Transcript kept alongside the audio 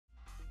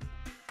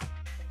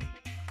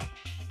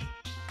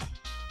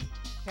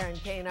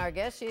Kain, our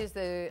guest, she is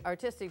the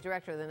artistic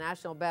director of the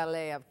National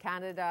Ballet of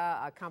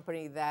Canada, a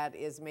company that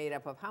is made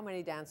up of how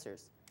many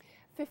dancers?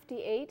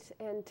 58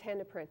 and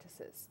 10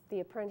 apprentices.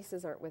 The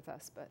apprentices aren't with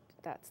us, but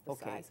that's the size of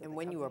the company. And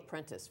when you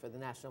apprentice for the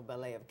National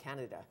Ballet of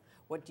Canada,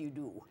 what do you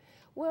do?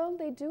 Well,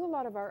 they do a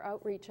lot of our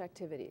outreach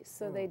activities.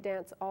 So they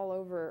dance all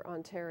over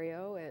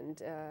Ontario,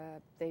 and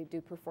they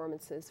do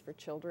performances for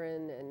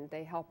children, and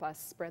they help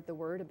us spread the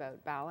word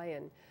about ballet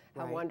and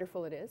how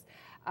wonderful it is.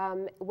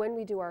 When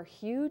we do our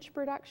huge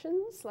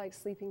productions, like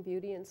Sleeping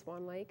Beauty and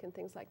Swan Lake and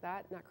things like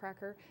that,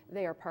 Nutcracker,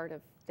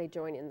 they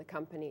join in the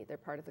company. They're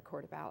part of the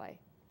Corps de Ballet.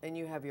 And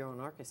you have your own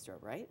orchestra,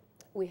 right?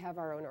 We have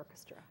our own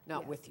orchestra.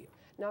 Not with you?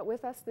 Not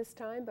with us this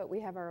time, but we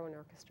have our own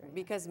orchestra.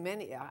 Because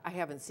I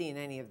haven't seen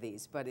any of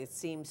these, but it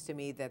seems to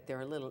me that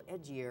they're a little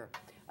edgier,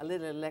 a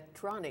little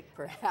electronic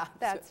perhaps.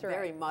 That's right.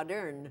 Very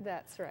modern.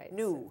 That's right.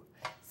 New.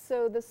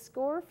 So the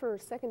score for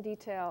Second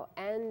Detail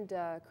and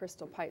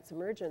Crystal Pite's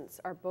Emergence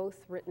are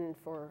both written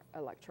for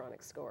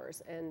electronic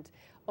scores. And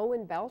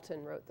Owen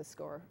Belton wrote the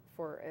score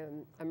for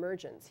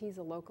Emergence. He's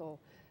a local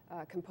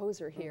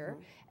composer here.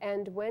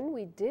 And when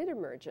we did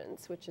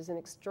Emergence, which is an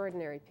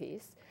extraordinary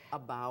piece.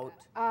 About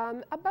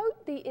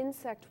the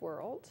insect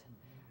world.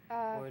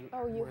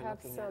 You have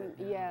some,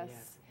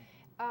 yes.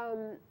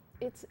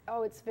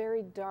 It's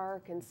very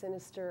dark and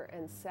sinister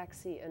and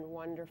sexy and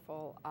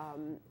wonderful,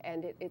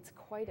 and it's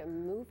quite a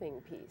moving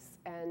piece.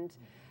 And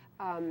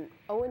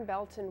Owen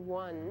Belton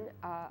won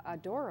a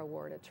Dora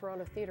Award, a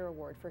Toronto Theatre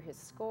Award for his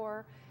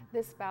score.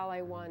 This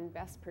ballet won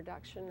Best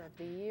Production of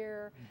the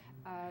Year,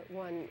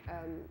 won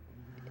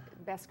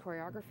Best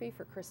Choreography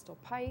for Crystal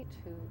Pite,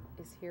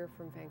 who is here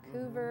from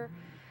Vancouver.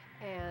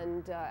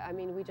 And I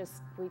mean, we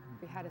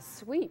had a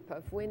sweep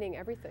of winning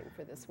everything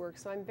for this work,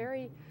 so I'm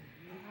very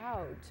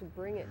proud to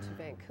bring it to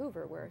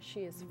Vancouver, where she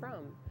is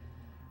from.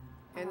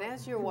 And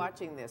as you're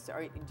watching this,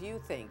 do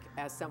you think,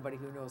 as somebody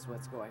who knows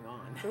what's going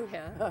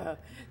on,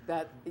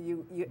 that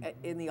you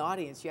in the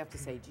audience you have to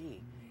say,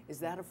 "Gee, is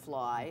that a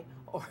fly,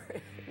 or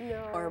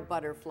or a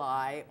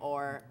butterfly,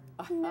 or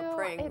a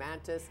praying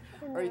mantis,"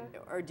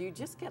 or do you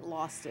just get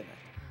lost in it?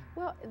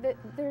 Well,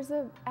 there's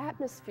an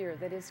atmosphere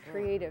that is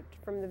created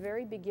from the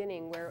very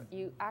beginning, where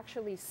you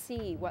actually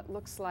see what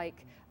looks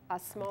like a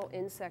small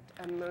insect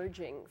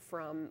emerging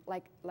from,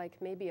 like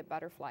maybe a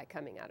butterfly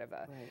coming out of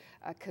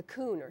a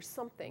cocoon or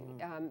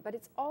something. But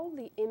it's all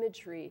the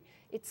imagery.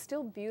 It's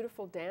still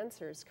beautiful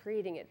dancers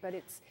creating it, but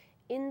it's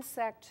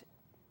insect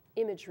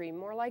imagery,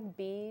 more like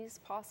bees,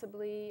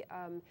 possibly.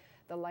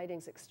 The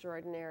lighting's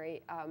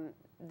extraordinary.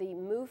 The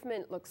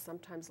movement looks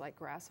sometimes like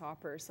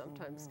grasshoppers,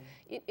 sometimes.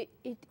 It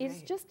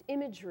is just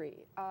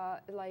imagery,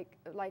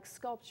 like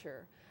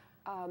sculpture.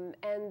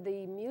 And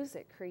the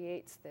music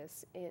creates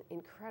this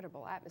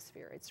incredible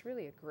atmosphere. It's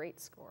really a great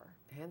score.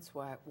 Hence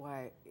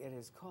why it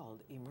is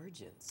called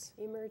Emergence.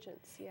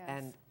 Emergence, yes.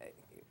 And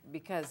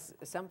because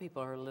some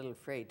people are a little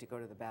afraid to go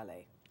to the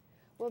ballet.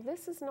 Well,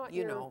 this is not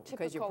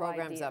because your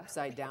program's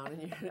upside down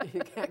and you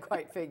can't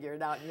quite figure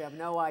it out, and you have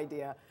no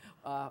idea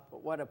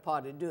what a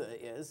pas de deux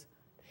is.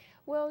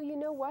 Well, you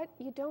know what?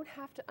 You don't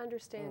have to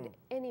understand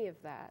any of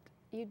that.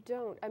 You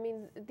don't. I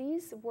mean,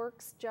 these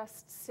works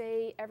just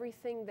say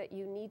everything that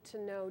you need to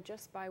know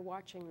just by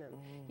watching them.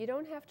 You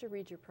don't have to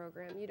read your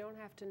program. You don't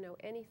have to know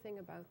anything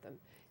about them.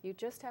 You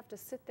just have to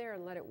sit there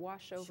and let it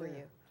wash over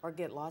you. Or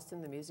get lost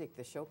in the music,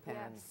 the Chopin.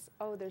 Yes.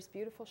 Oh, there's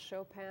beautiful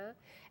Chopin.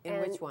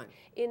 In which one?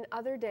 In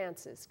Other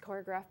Dances,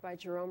 choreographed by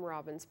Jerome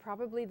Robbins,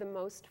 probably the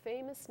most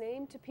famous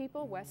name to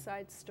people, West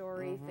Side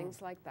Story, things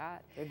like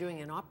that. They're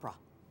doing an opera.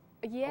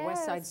 Yes. A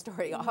West Side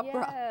Story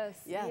opera.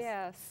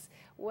 Yes.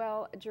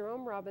 Well,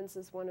 Jerome Robbins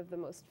is one of the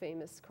most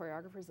famous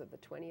choreographers of the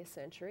 20th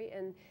century,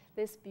 and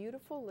this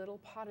beautiful little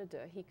pas de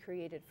deux he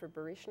created for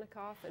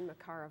Baryshnikov and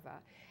Makarova.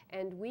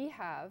 And we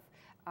have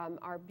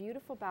our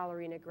beautiful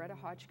ballerina Greta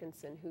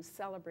Hodgkinson, who's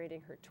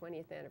celebrating her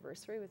 20th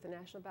anniversary with the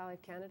National Ballet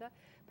of Canada,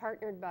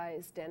 partnered by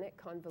Zdenek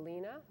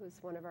Konvalina,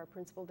 who's one of our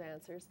principal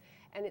dancers.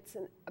 And it's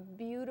a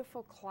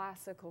beautiful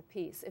classical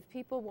piece. If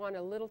people want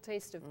a little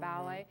taste of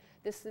ballet,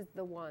 this is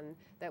the one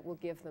that will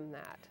give them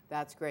that.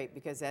 That's great,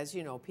 because as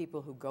you know,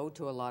 people who go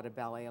to a lot of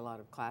ballet, a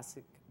lot of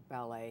classic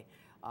ballet,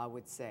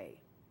 would say,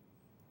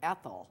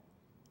 "Ethel,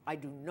 I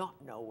do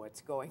not know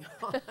what's going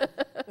on."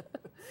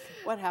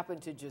 What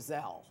happened to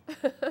Giselle?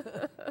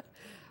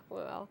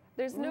 Well,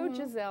 there's no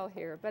Giselle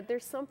here, but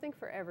there's something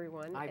for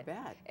everyone. I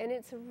bet. And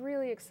it's a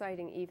really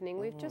exciting evening.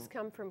 We've just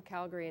come from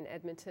Calgary and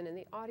Edmonton, and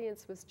the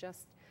audience was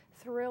just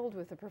thrilled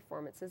with the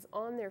performances,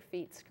 on their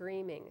feet,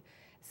 screaming.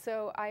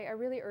 So I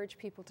really urge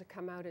people to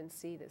come out and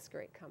see this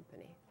great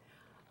company.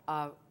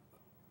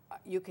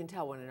 You can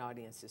tell when an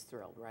audience is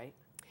thrilled, right?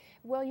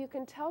 Well, you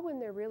can tell when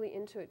they're really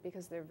into it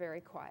because they're very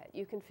quiet.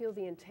 You can feel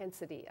the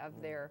intensity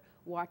of their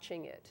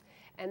watching it.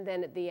 And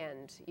then at the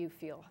end, you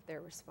feel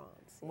their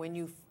response. When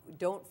you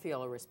don't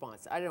feel a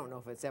response, I don't know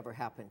if it's ever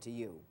happened to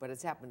you, but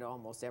it's happened to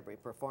almost every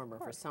performer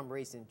for some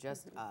reason,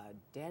 just a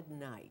dead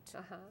night.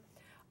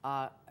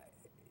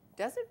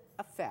 Does it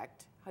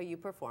affect how you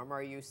perform?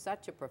 Are you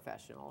such a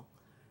professional?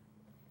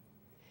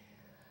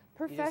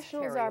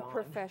 Professionals carry are on.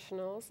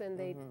 professionals, and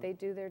they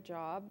do their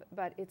job,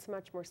 but it's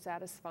much more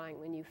satisfying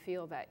when you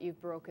feel that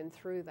you've broken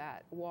through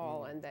that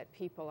wall and that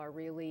people are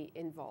really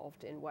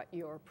involved in what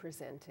you're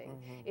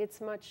presenting.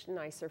 It's much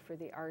nicer for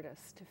the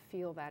artist to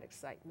feel that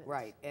excitement.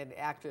 Right, and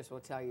actors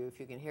will tell you if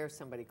you can hear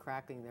somebody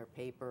crackling their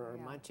paper or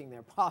munching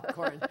their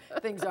popcorn,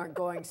 things aren't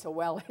going so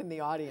well in the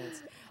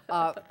audience.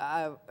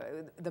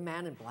 The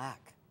Man in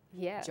Black.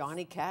 Yes.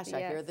 Johnny Cash, I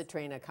hear the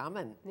train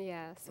a-comin'.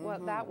 Yes, well,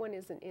 that one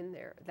isn't in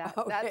there. That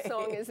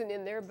song isn't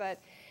in there,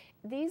 but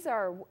these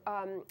are,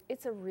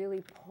 it's a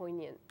really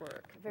poignant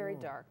work, very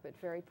dark, but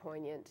very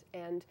poignant.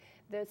 And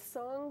the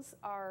songs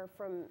are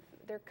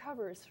they're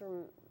covers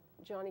from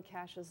Johnny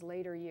Cash's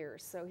later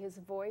years, so his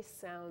voice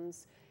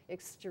sounds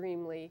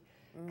extremely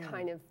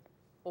kind of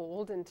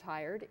old and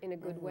tired in a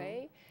good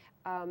way.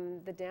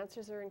 The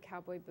dancers are in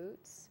cowboy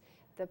boots.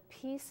 The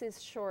piece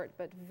is short,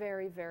 but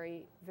very,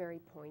 very, very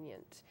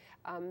poignant.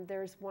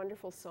 There's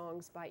wonderful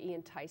songs by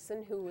Ian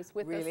Tyson, who was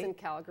with us in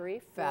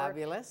Calgary.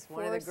 Fabulous,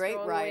 one of the great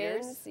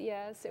writers. Winds.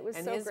 Yes, it was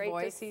and so his great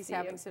voice, to he's see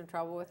having him. some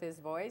trouble with his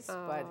voice,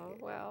 but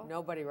well.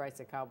 nobody writes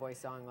a cowboy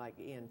song like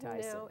Ian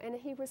Tyson. No, and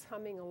he was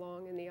humming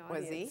along in the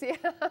audience. Was he?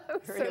 Yeah,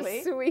 it was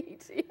Really? so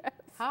sweet. Yes.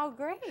 How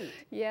great!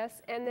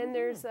 Yes, and then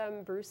there's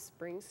Bruce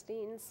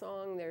Springsteen's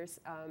song. There's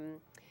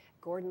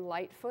Gordon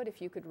Lightfoot, If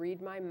You Could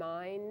Read My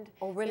Mind.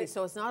 Oh, really?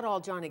 So it's not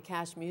all Johnny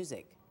Cash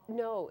music?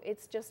 No,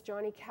 it's just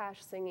Johnny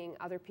Cash singing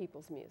other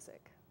people's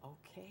music.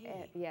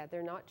 Okay. Yeah,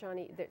 they're not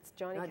Johnny. It's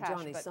Johnny Not Cash,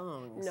 Johnny but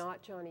songs.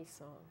 not Johnny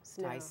songs.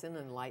 No. Tyson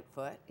and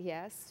Lightfoot.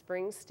 Yes,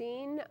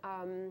 Springsteen.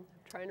 I'm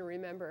trying to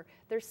remember.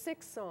 There's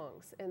 6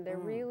 songs, and they're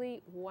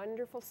really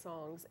wonderful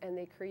songs, and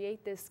they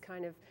create this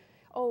kind of,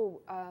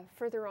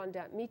 further on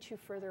down, meet you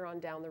further on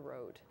down the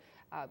road,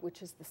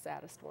 which is the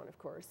saddest one, of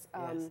course.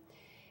 Yes.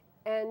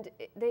 And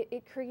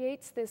it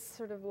creates this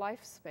sort of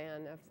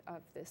lifespan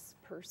of this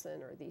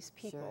person or these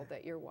people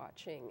that you're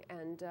watching.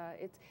 And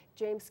it's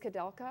James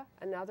Kadelka,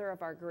 another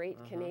of our great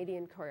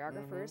Canadian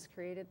choreographers,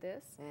 created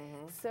this.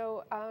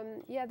 So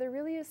yeah, there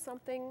really is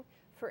something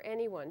for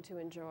anyone to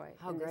enjoy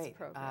in this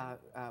program.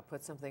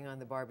 Put something on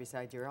the bar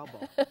beside your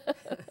elbow,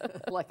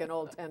 like an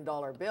old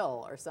 $10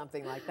 bill or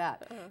something like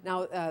that.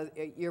 Now,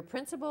 your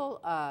principal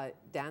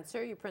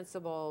dancer, your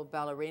principal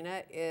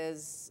ballerina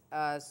is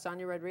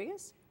Sonia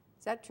Rodriguez?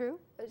 Is that true?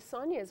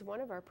 Sonia is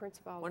one of our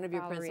principal ballerinas. One of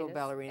your principal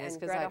ballerinas.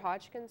 And Greta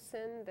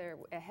Hodgkinson,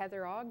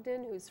 Heather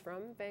Ogden, who's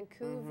from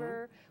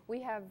Vancouver.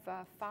 We have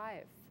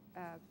 5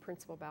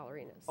 principal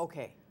ballerinas.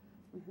 Okay.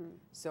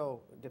 So,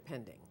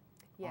 depending,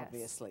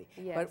 obviously.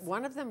 Yes. But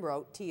one of them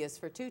wrote T is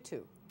for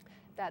Tutu.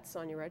 That's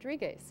Sonia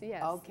Rodriguez,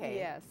 yes. Okay.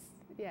 Yes.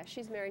 Yeah,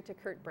 she's married to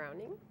Kurt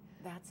Browning.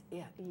 That's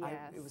it.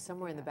 Yes. It was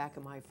somewhere in the back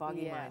of my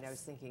foggy mind. I was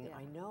thinking,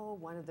 I know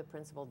one of the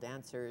principal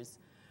dancers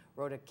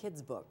wrote a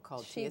kid's book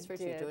called T is for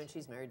Tutu, and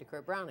she's married to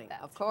Kurt Browning.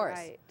 That's of course.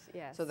 Right,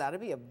 yes. So that'd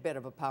be a bit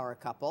of a power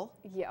couple.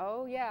 Yeah,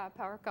 oh yeah,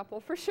 power couple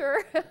for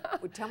sure.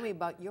 Well, tell me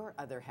about your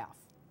other half.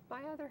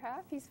 My other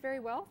half, he's very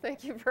well,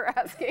 thank you for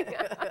asking.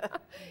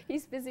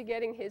 He's busy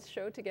getting his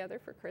show together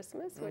for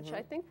Christmas, which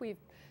I think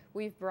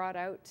we've brought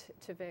out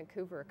to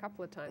Vancouver a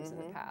couple of times in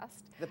the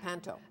past. The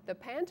Panto. The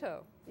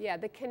Panto, yeah,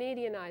 the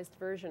Canadianized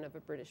version of a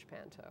British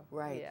Panto.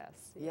 Right.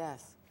 Yes.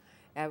 Yes.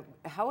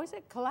 How is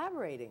it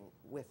collaborating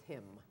with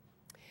him?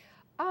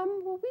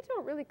 Well, we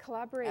don't really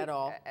collaborate at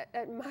all.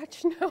 At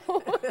much, no.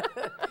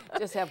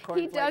 Just have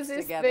cornflakes together. He does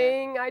his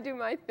thing, I do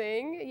my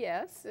thing,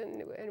 yes,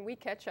 and we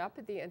catch up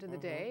at the end of the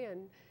day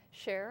and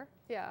share,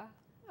 yeah.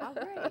 How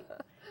great,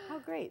 how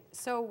great.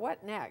 So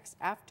what next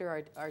after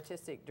our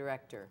artistic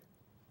director?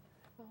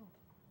 Oh,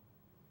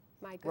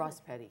 my goodness. Ross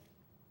Petty.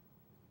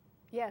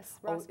 Yes,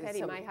 Ross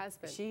Petty, my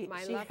husband,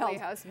 my she lovely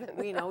husband.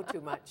 We know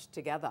too much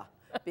together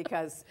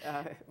because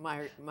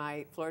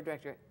my floor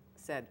director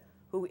said,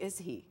 "Who is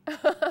he?"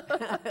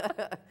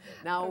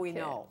 Now we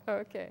know.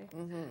 Okay.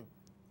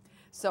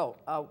 So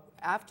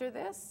after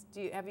this,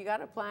 have you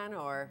got a plan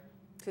or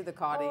to the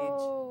cottage?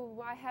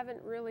 Oh, I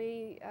haven't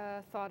really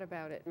thought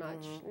about it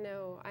much.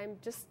 No, I'm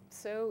just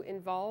so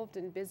involved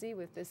and busy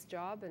with this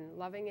job and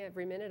loving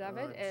every minute of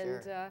it,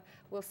 and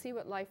we'll see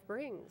what life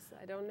brings.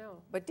 I don't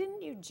know. But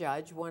didn't you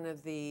judge one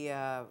of the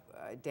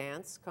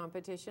dance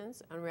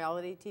competitions on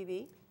reality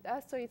TV?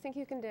 So you think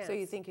you can dance? So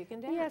you think you can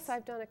dance? Yes,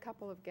 I've done a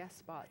couple of guest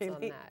spots on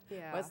that.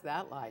 Yeah. What's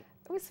that like?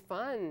 It was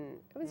fun.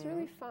 It was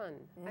really fun.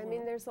 I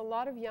mean, there's a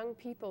lot of young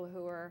people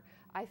who are,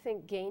 I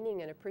think,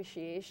 gaining an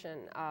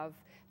appreciation of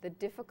the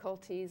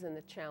difficulties and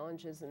the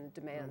challenges and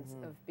demands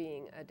of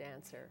being a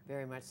dancer.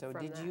 Very much so.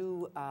 Did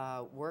you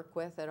work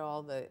with at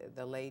all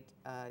the late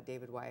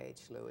David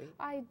Y.H. Louis?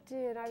 I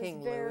did. I King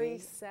was very Louis.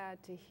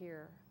 sad to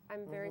hear.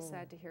 I'm very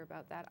sad to hear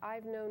about that.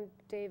 I've known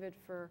David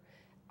for,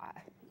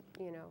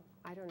 you know,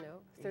 I don't know,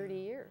 30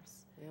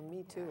 years. Yeah,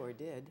 me too, or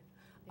did.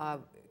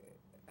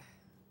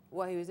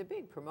 Well, he was a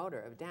big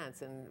promoter of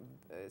dance and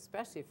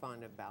especially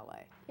fond of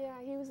ballet. Yeah,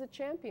 he was a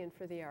champion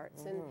for the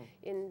arts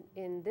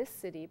in this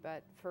city,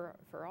 but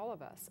for all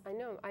of us. I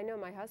know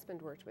my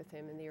husband worked with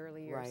him in the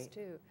early years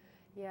too.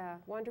 Yeah,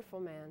 wonderful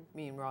man. You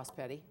mean Ross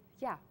Petty?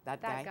 Yeah,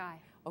 that guy.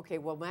 Okay,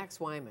 well, Max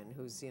Wyman,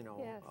 who's, you know,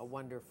 Yes. a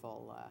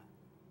wonderful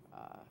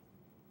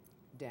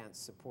dance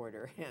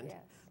supporter and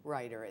Yes.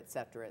 writer, et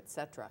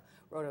cetera,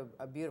 wrote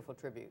a beautiful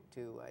tribute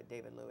to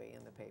David Louis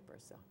in the paper.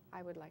 So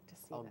I would like to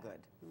see all that.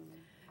 good. Mm.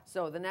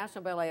 So the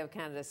National Ballet of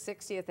Canada's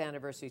 60th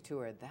anniversary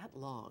tour, that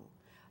long.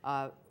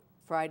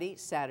 Friday,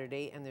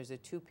 Saturday, and there's a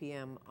 2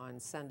 p.m. on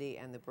Sunday,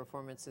 and the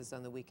performances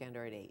on the weekend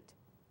are at 8.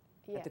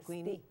 Yes, At the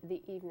Queenie?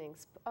 the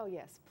evenings. Oh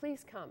yes,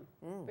 please come.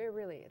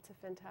 Really, it's a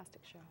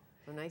fantastic show.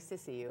 Well, nice to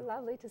see you.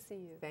 Lovely to see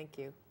you. Thank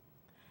you.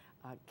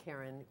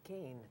 Karen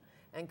Kain.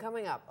 And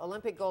coming up,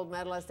 Olympic gold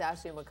medalist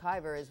Ashley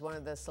McIver is one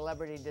of the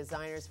celebrity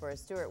designers for a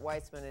Stuart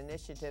Weitzman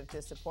initiative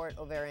to support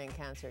ovarian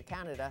cancer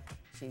Canada.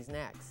 She's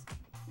next.